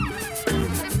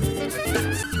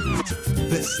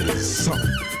This is some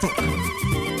funk.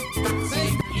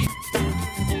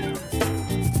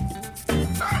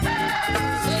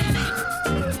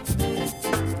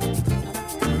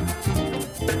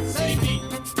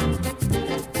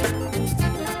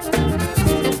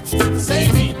 Save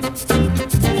me.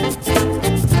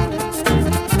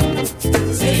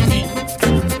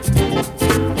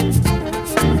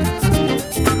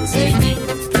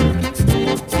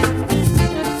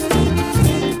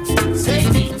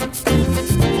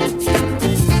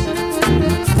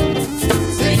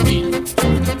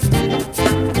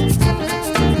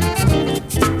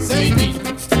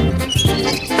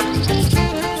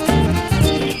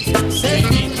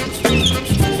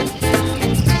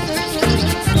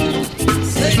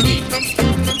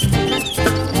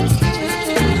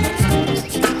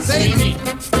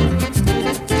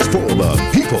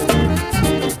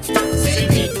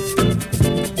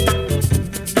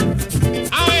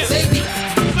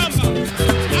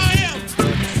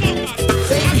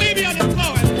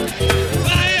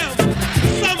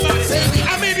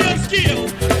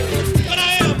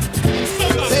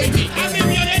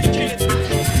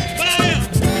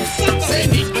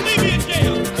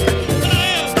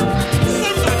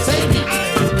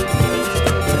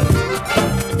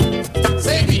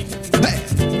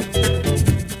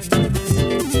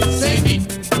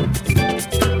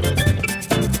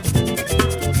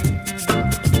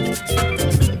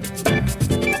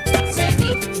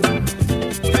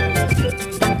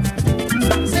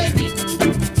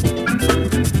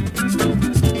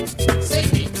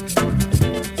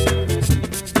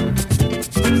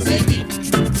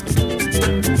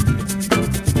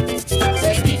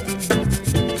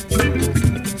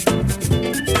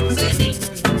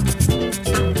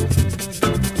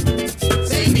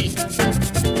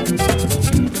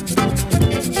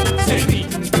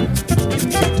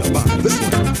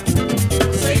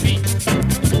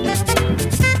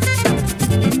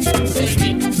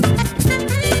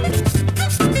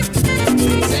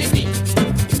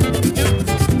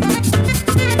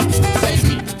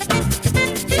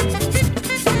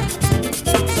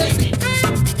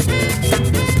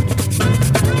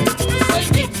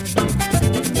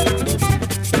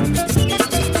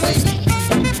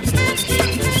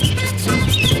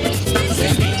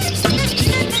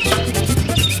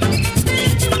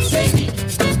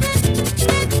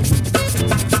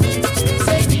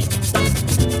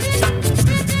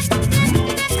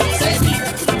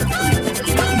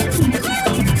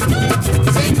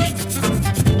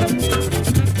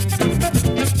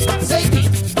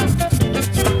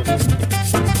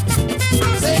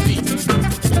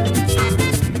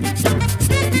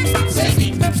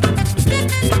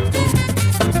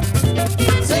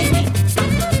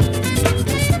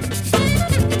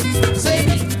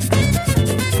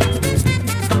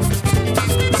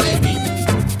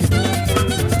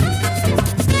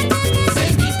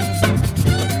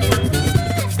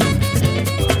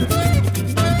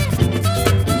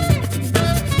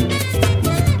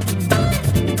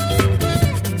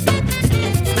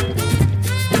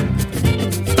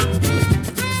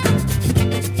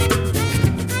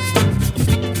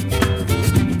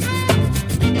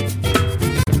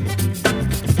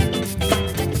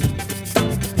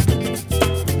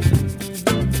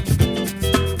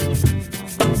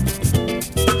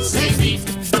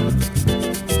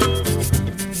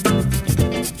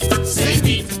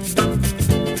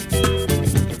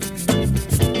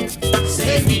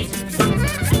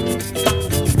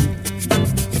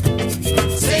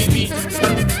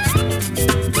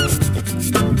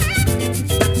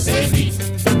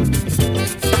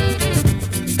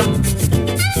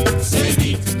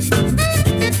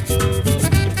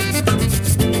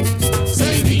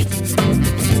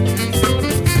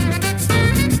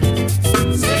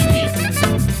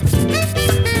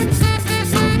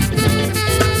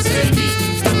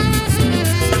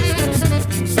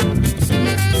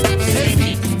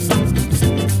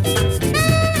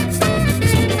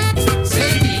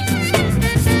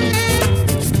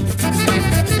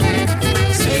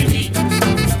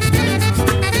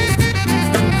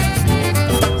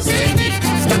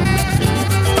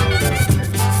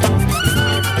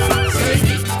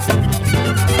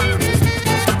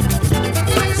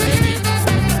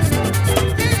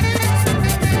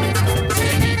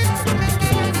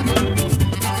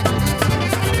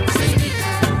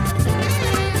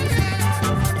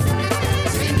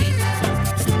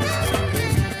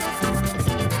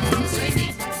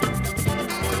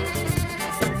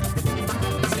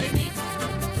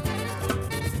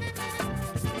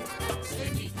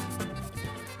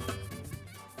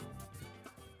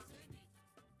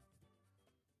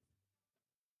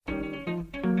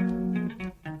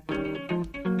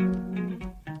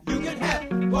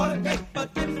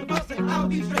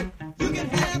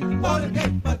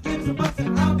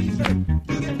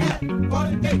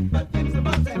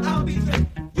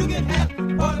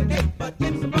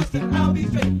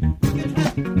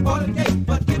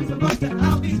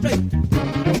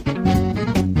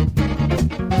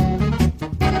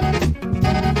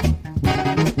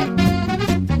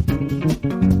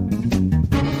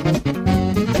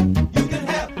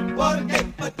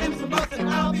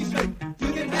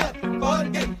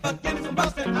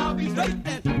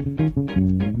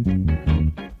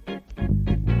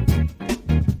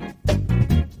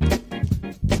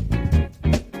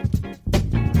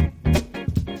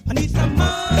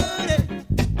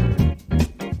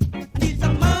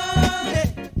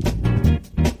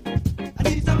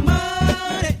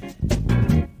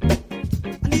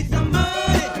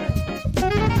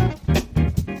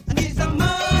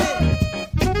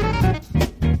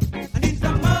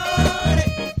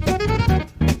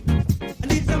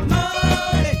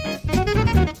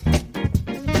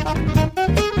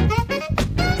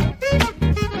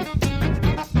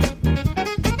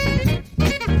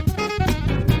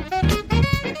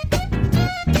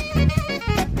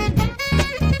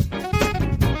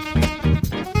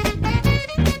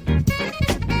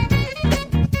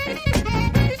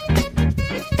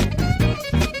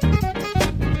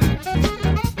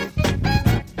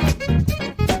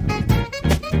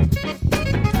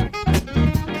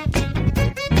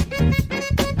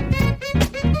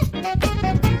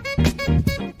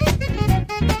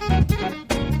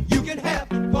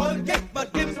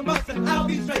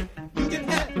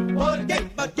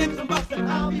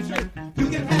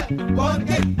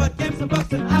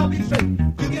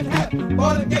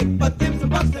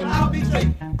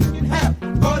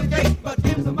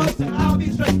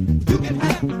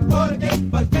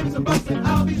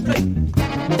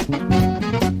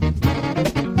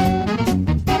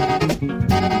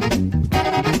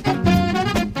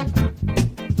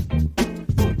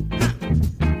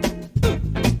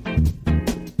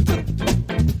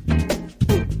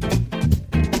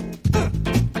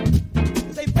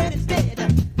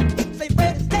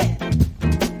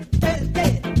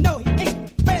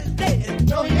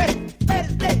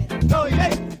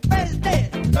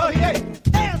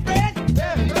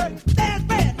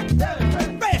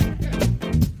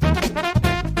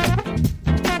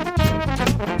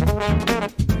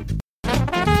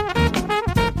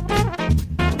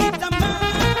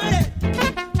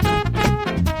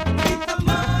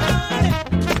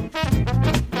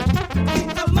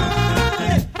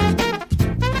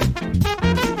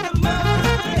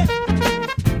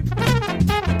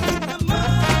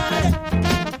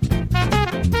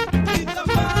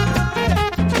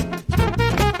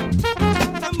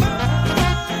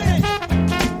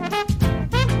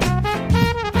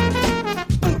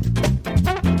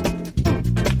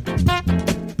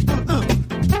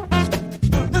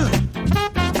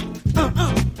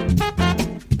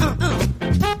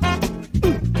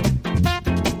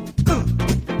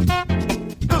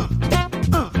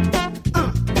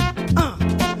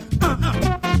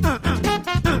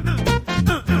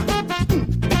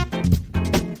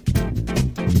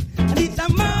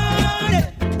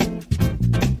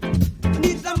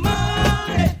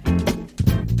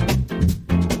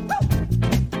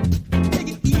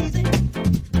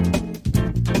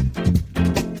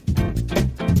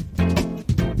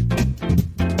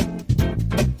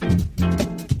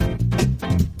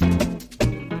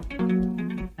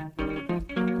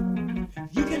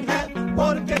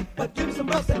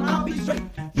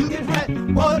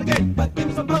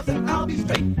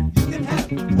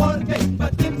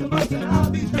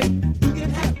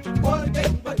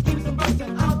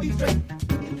 straight.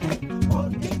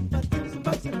 Watergate, but give me some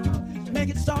bucks and I'll be straight. Make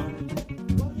it soft,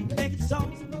 make it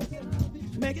soft,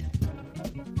 make it.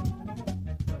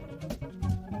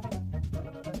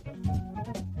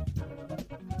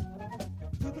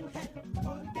 You can have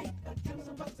Watergate, but give me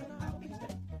some bucks and I'll be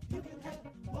straight. You can have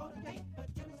Watergate, but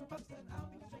give me some bucks and I'll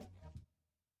be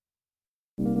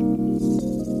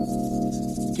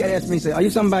straight. Cat asked me, say, are you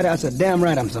somebody? I said, damn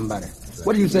right I'm somebody.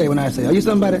 What do you say when I say, are you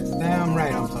somebody? Damn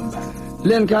right I'm somebody.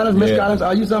 Lynn Collins, Miss Collins,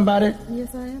 are you somebody?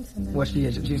 Yes, I am somebody. What she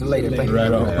is? She's a lady.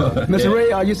 Right on. Miss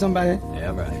Ray, are you somebody? Yeah,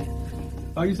 right.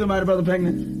 Are you somebody, Brother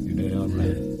Payin? You damn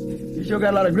right. You sure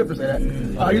got a lot of grip to say that.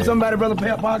 Are you somebody, Brother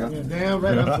Parker? Damn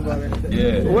right I'm somebody.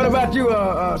 Yeah. What about you,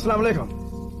 Assalamu alaikum?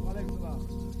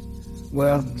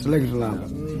 Well, Salaikum salam.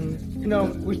 You know,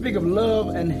 we speak of love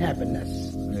and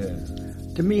happiness. Yeah.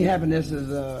 To me, happiness is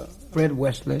Fred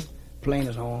Wesley, plain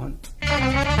as horn.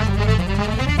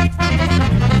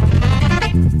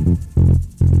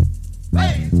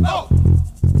 Hey, oh!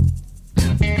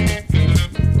 Ain't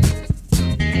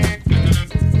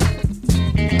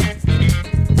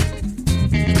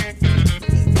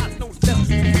got no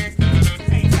love,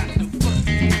 ain't got no fun.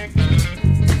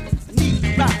 Need to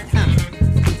ride, huh?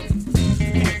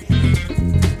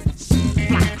 Super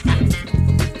fly, huh?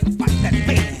 Watch that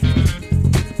man.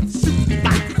 Super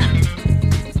fly, huh?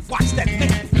 Watch that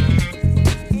man.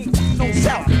 Ain't got no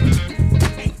salary,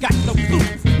 ain't got no food.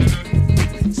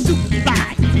 Super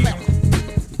fly, well.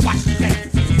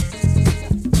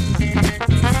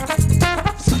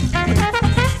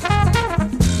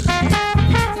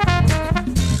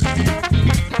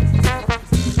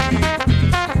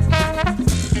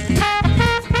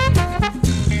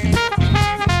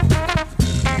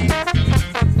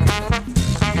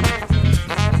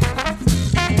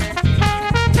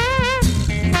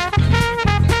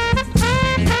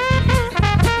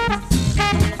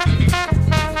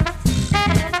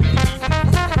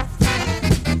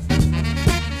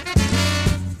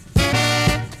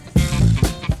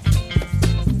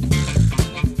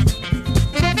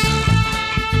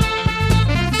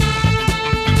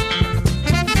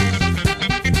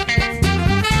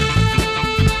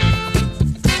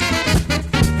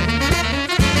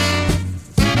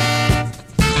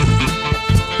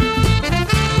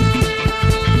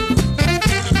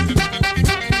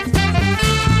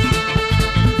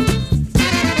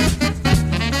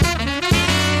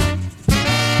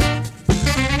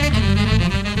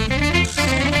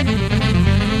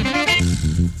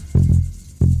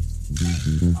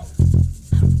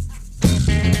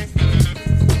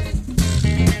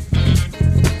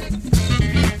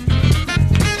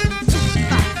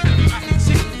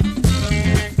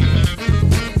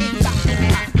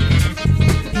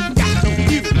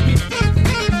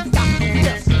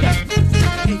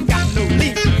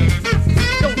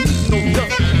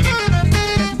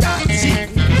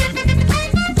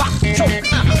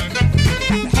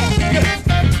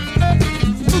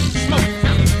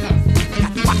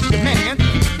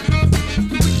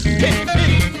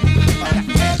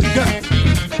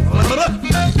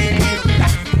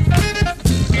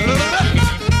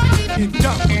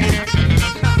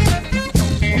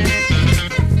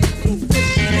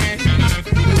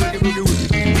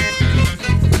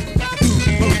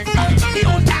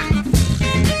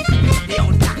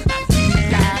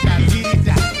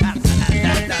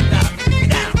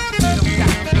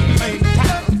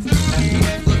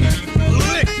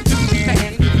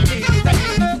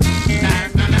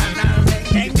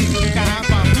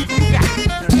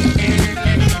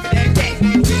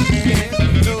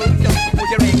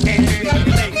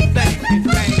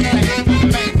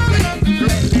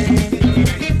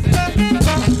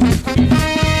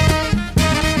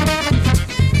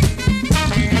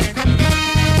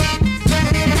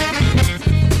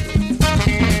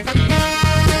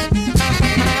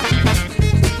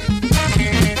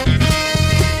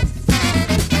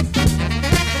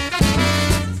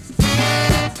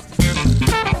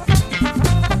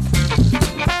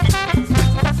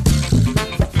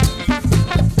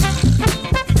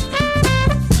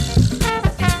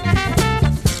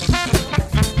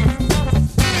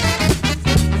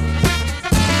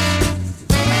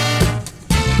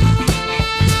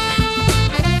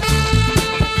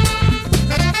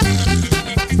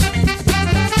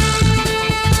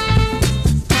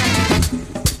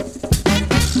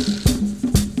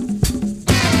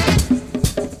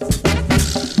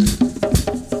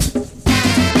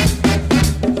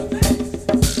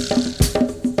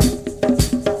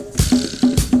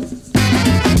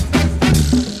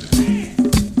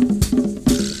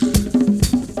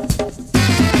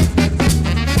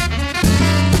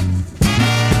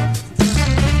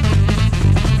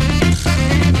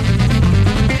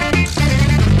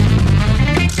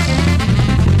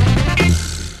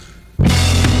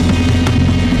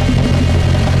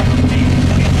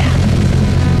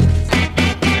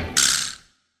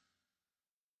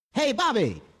 Say,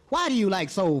 Bobby, why do you like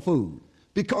soul food?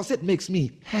 Because it makes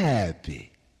me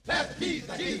happy. Pass the peas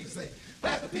like you used to say.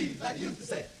 Pass the peas like you used to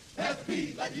say. Pass the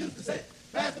peas like you used to say.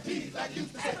 Pass the peas like you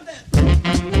used to say.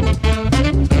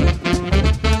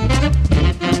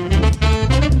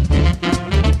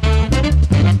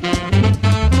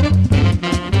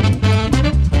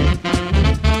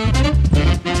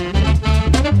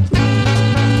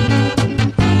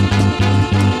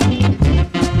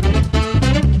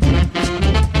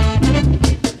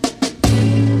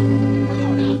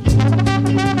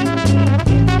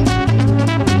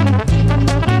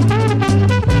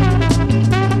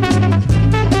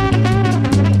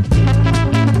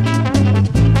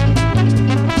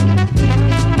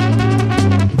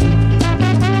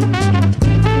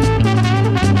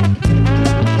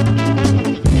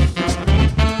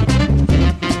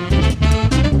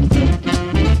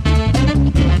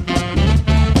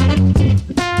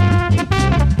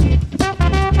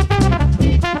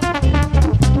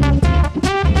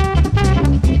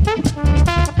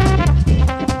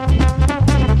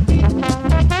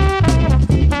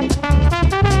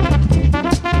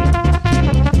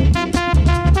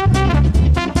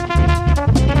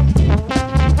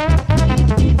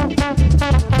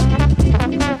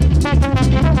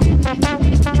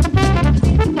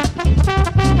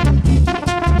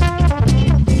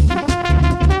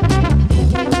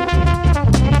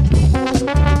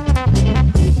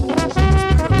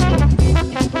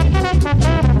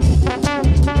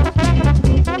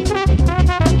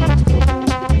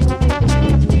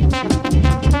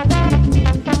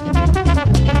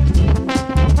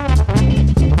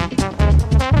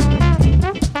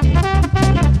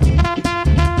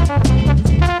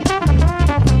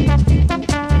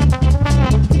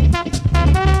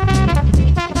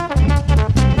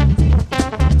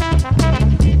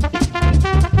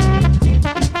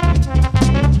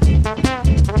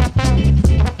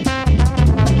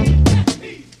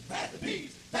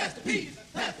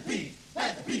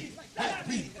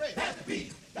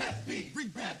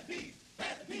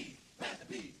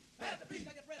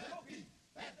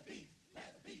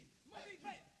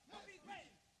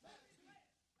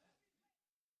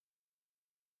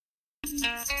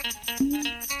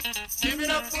 Give it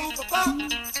up, food for thought.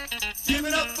 Give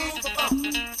it up, food for thought.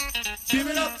 Give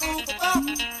it up, food for thought.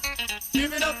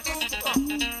 Give it up, food for thought.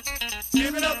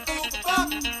 Give it up, food for thought.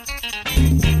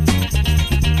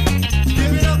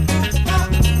 Give it up, food for thought. Give it up, food for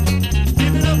thought.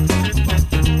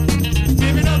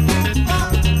 Give it up, food for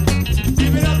thought.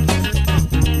 Give it up, food for thought. Give it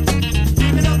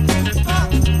up, food for thought. Give it up, food for thought.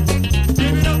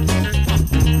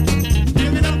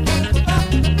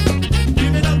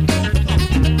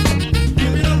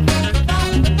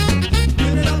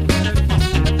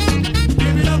 it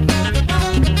up, food for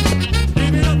thought. Give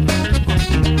it up, food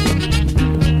for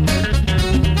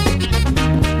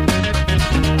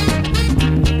thought.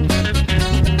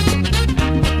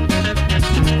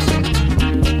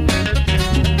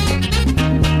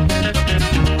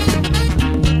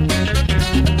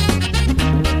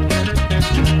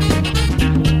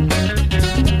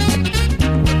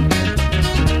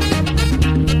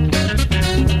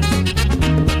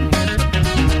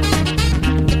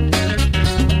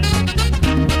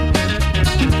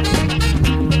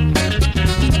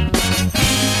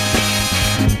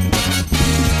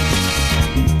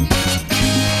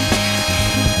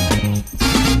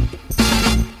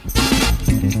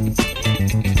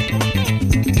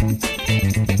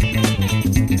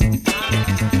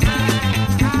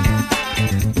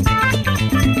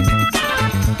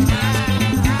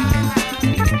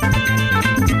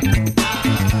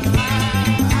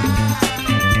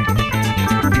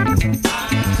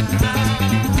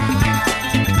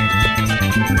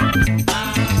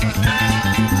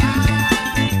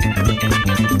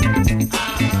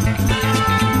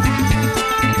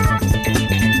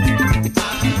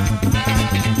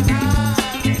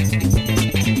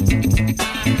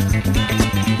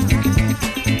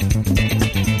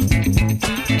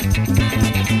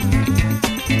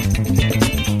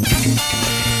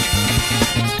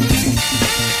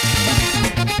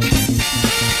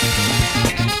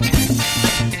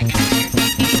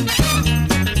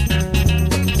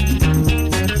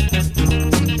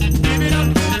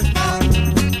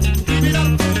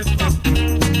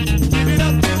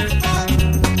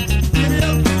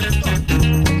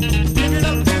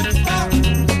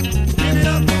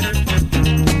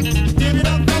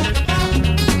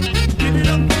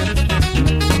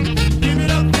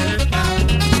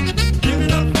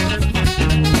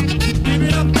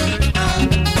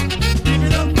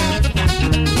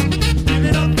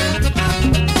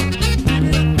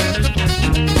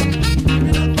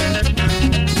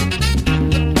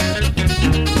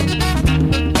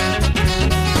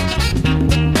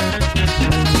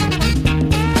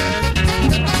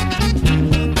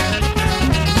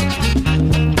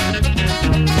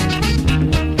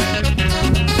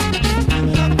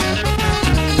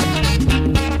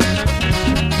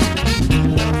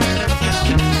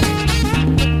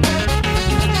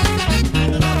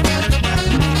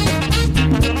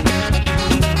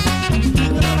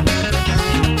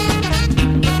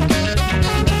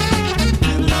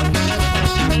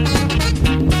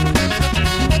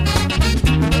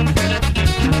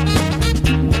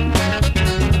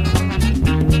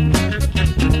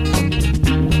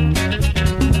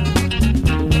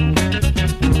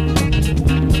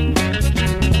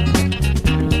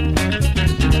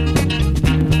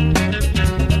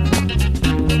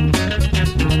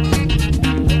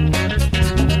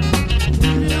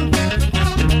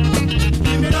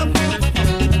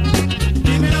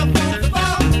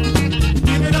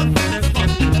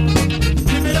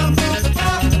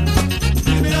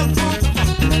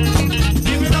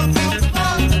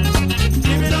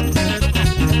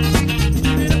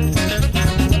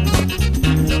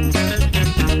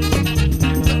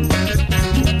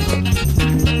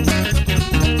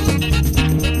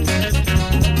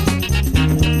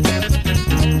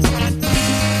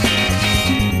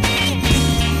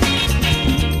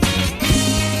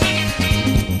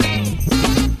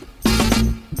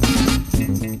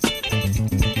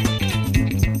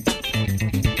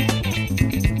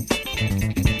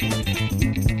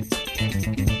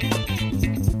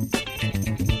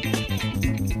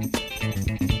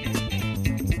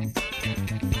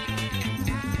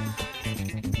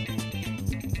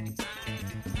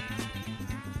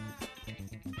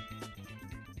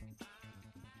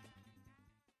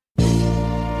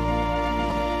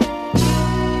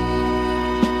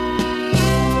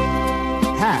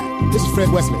 Fred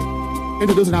Wesley,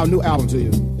 introducing our new album to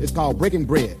you. It's called Breaking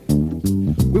Bread.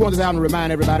 We want this album to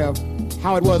remind everybody of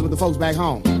how it was with the folks back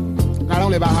home. Not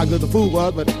only about how good the food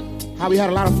was, but how we had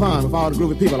a lot of fun with all the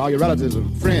group of people, all your relatives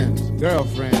and friends,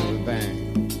 girlfriends and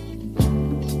things.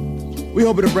 We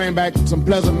hope it'll bring back some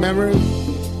pleasant memories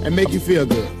and make you feel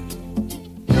good.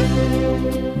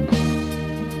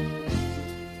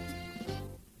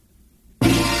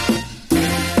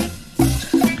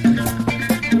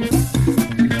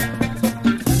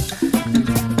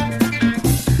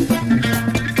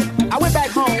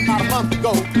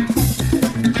 Ago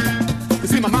to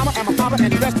see my mama and my papa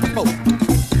and the rest of the folks.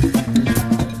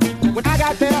 When I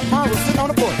got there, Mom was sitting on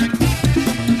the porch,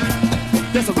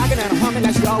 just a rockin' and a humming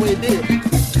like she always did.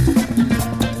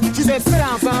 She said, "Sit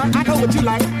down, son. I know what you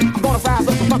like. I'm gonna fry up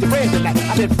some funky bread tonight."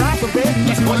 I said, "Fry some bread?"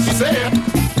 That's what she said.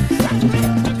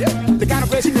 Yeah. The kind of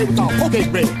bread she made was called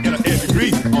Watergate bread. In an egg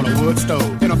grease on a wood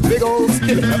stove. In a big old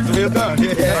skillet. That's well done.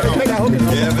 Yeah. Make that hook and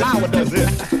flour does it.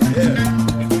 Yeah.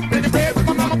 Bread with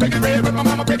my mama, breaking bread with my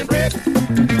mama, breaking bread.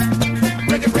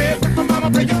 Breaking bread with my mama,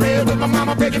 breaking bread with my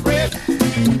mama, breaking bread.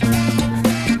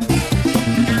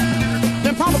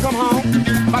 Then Papa come home,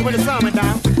 about when the sun went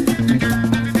down.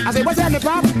 I said, "What's happening,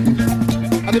 Papa?"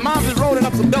 I said, "Mom's just rolling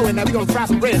up some dough and now we're gonna fry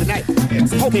some bread tonight.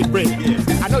 Some whole cake bread."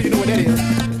 Yeah. I know you know what that is.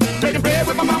 Breaking bread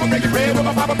with my mama, breaking bread with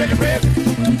my papa, breaking bread.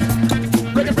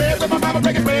 Breaking bread with my mama,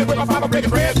 breaking bread with my papa,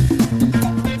 breaking bread.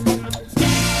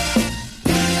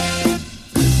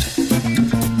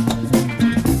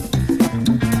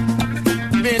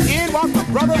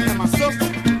 Brother and my sister,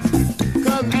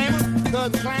 cousin Amos,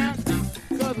 cousin Clarence,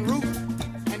 cousin Ruth,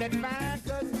 and that fine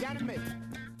cousin Johnny May.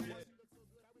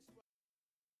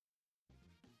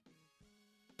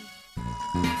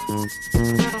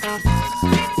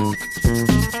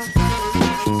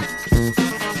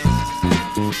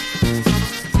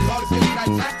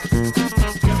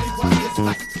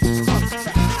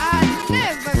 I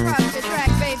live across the track,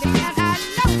 baby, and I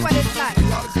know what it's like.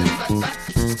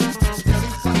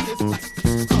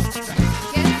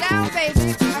 Get down, baby,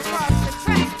 across the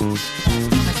track.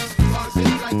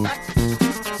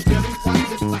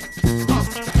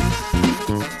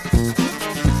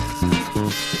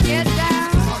 Get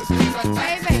down,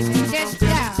 hey baby, get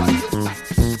down.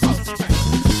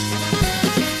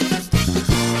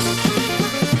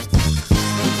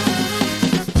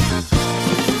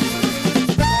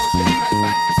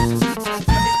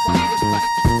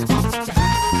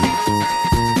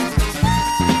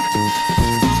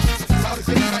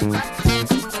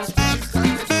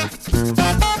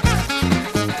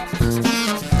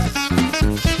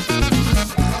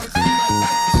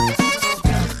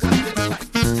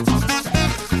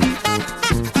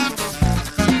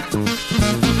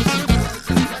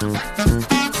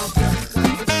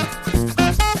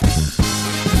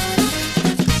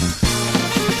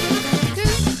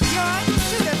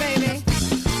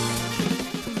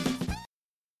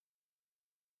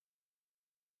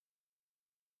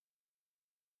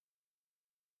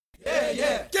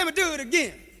 Can we do it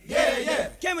again? Yeah, yeah.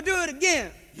 Can we do it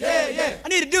again? Yeah, yeah. I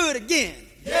need to do it again.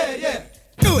 Yeah, yeah.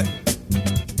 Do it.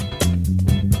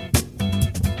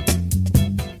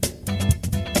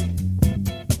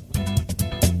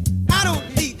 I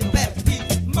don't need the last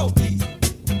piece, more piece.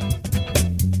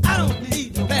 I don't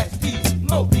need the last piece,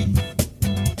 more piece.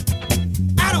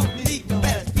 I don't need the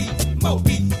last piece, more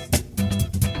piece.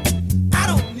 I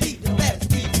don't need the last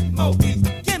piece, more piece.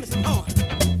 Give me some horn.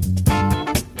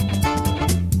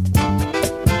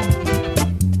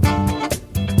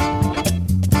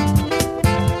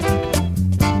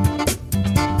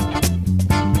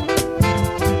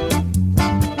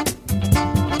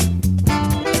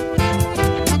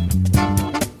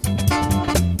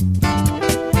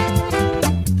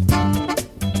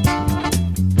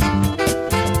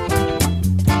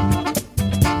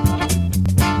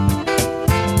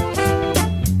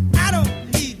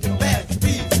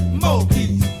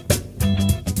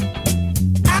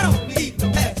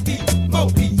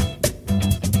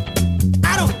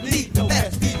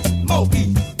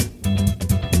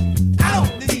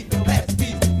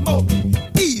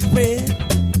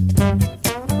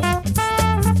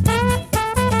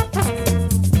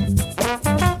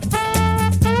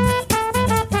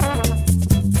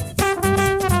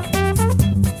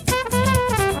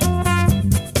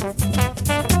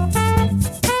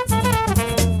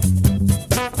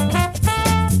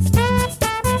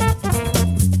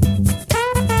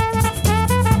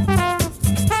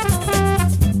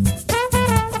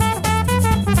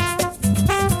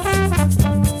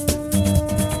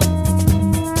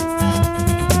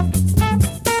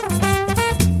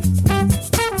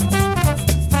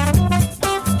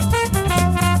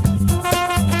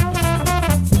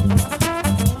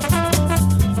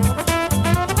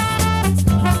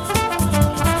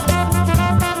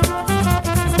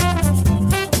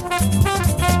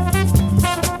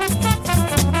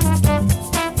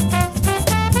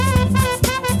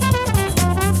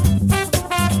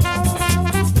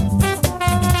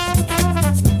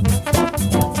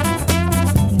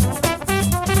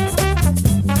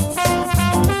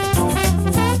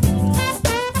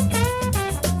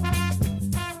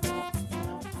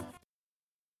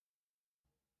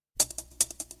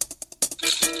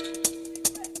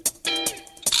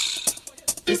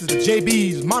 This is the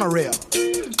JB's Monaurail.